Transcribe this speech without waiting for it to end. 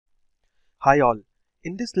Hi all,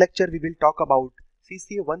 in this lecture we will talk about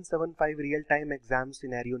CCA 175 real-time exam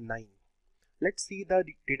scenario 9. Let's see the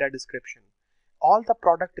data description. All the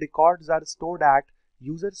product records are stored at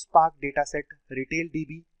user Spark dataset retail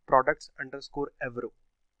DB products underscore AVRO.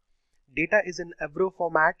 Data is in AVRO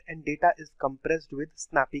format and data is compressed with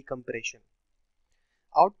snappy compression.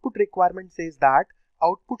 Output requirement says that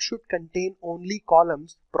output should contain only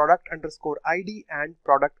columns product underscore ID and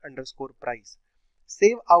product underscore price.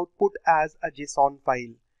 Save output as a JSON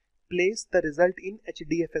file. Place the result in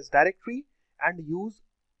HDFS directory and use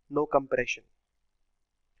no compression.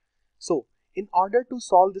 So, in order to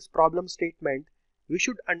solve this problem statement, we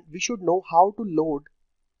should know how to load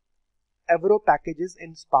AVRO packages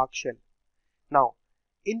in Spark shell. Now,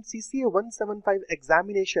 in CCA 175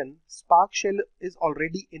 examination, Spark shell is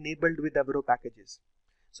already enabled with AVRO packages.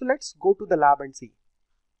 So let's go to the lab and see.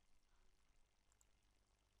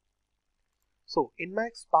 So in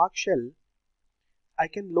my Spark shell, I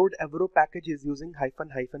can load AVRO packages using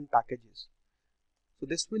 -- packages. So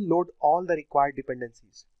this will load all the required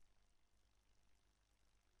dependencies.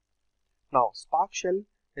 Now Spark shell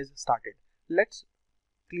is started. Let's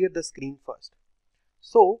clear the screen first.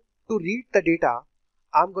 So to read the data,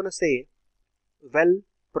 I'm going to say, well,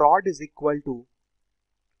 prod is equal to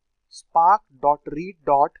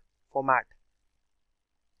spark.read.format.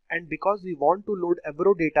 And because we want to load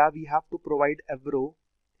AVRO data, we have to provide AVRO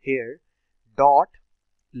here dot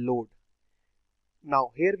load.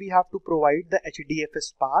 Now here we have to provide the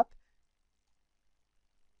HDFS path.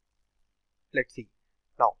 Let's see.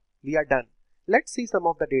 Now we are done. Let's see some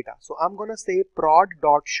of the data. So I'm going to say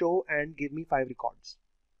prod.show and give me 5 records.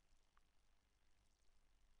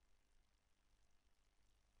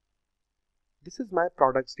 This is my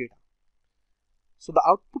products data. So the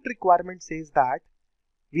output requirement says that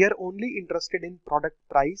we are only interested in product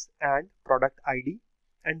price and product ID,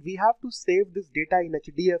 and we have to save this data in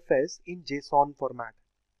HDFS in JSON format.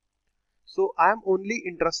 So I am only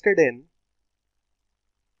interested in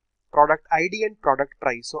product ID and product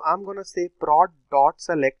price. So I'm going to say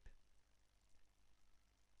prod.select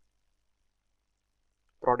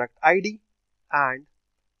product ID and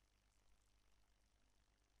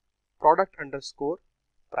product underscore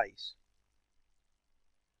price.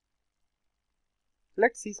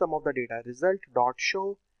 Let's see some of the data.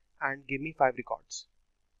 Result.show and give me 5 records.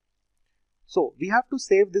 So we have to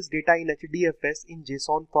save this data in HDFS in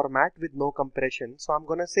JSON format with no compression. So I'm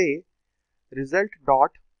going to say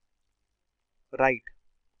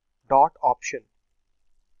result.write.option.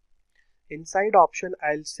 Inside option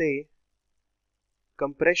I'll say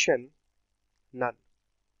compression none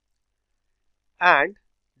and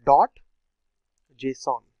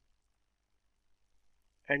 .json.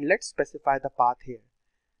 And let's specify the path here.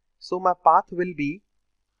 So my path will be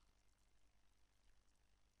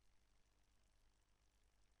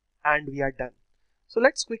and we are done. So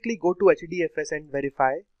let's quickly go to HDFS and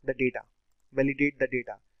verify the data, validate the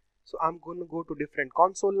data. So I'm going to go to different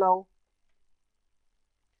console now.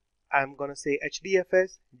 I'm going to say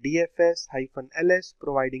HDFS DFS-ls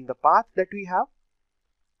providing the path that we have.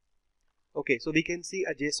 Okay, so we can see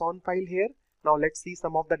a JSON file here. Now let's see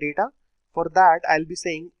some of the data. For that, I'll be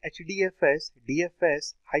saying HDFS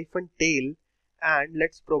DFS-tail and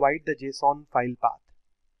let's provide the JSON file path.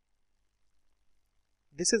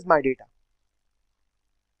 This is my data.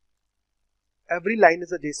 Every line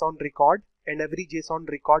is a JSON record and every JSON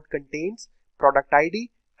record contains product ID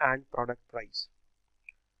and product price.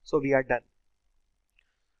 So we are done.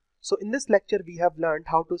 So in this lecture, we have learned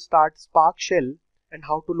how to start Spark shell and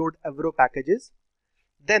how to load AVRO packages.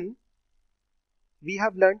 Then we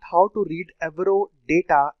have learned how to read AVRO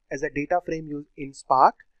data as a data frame used in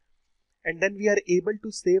Spark, and then we are able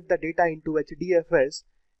to save the data into HDFS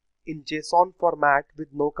in JSON format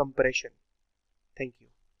with no compression. Thank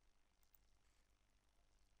you.